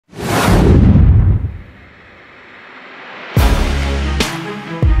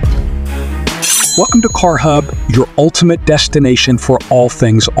Welcome to Car Hub, your ultimate destination for all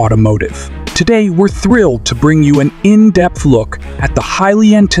things automotive. Today, we're thrilled to bring you an in-depth look at the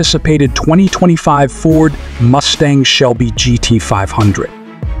highly anticipated 2025 Ford Mustang Shelby GT500.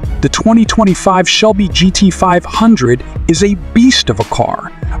 The 2025 Shelby GT500 is a beast of a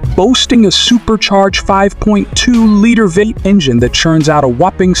car, boasting a supercharged 5.2-liter V8 engine that churns out a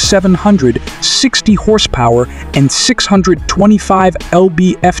whopping 760 horsepower and 625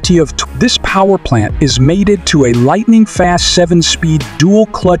 lb-ft of torque. This power plant is mated to a lightning-fast 7-speed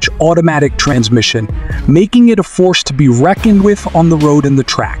dual-clutch automatic transmission, making it a force to be reckoned with on the road and the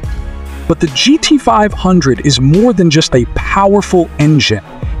track. But the GT500 is more than just a powerful engine.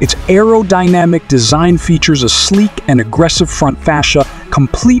 Its aerodynamic design features a sleek and aggressive front fascia,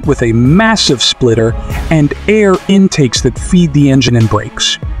 complete with a massive splitter and air intakes that feed the engine and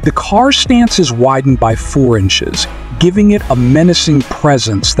brakes. The car's stance is widened by 4 inches, giving it a menacing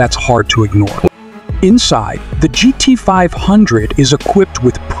presence that's hard to ignore. Inside, the GT500 is equipped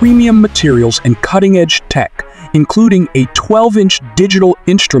with premium materials and cutting-edge tech, including a 12-inch digital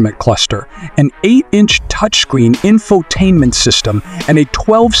instrument cluster, an 8-inch touchscreen infotainment system, and a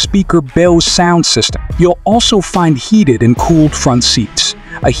 12-speaker Bose sound system. You'll also find heated and cooled front seats,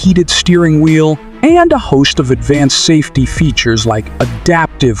 a heated steering wheel, and a host of advanced safety features like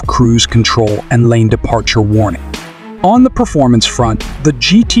adaptive cruise control and lane departure warning. On the performance front, the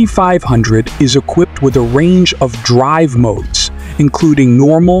GT500 is equipped with a range of drive modes, including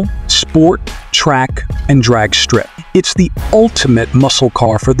normal, sport, track, and drag strip. It's the ultimate muscle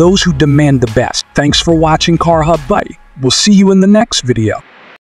car for those who demand the best. Thanks for watching Car Hub, buddy. We'll see you in the next video.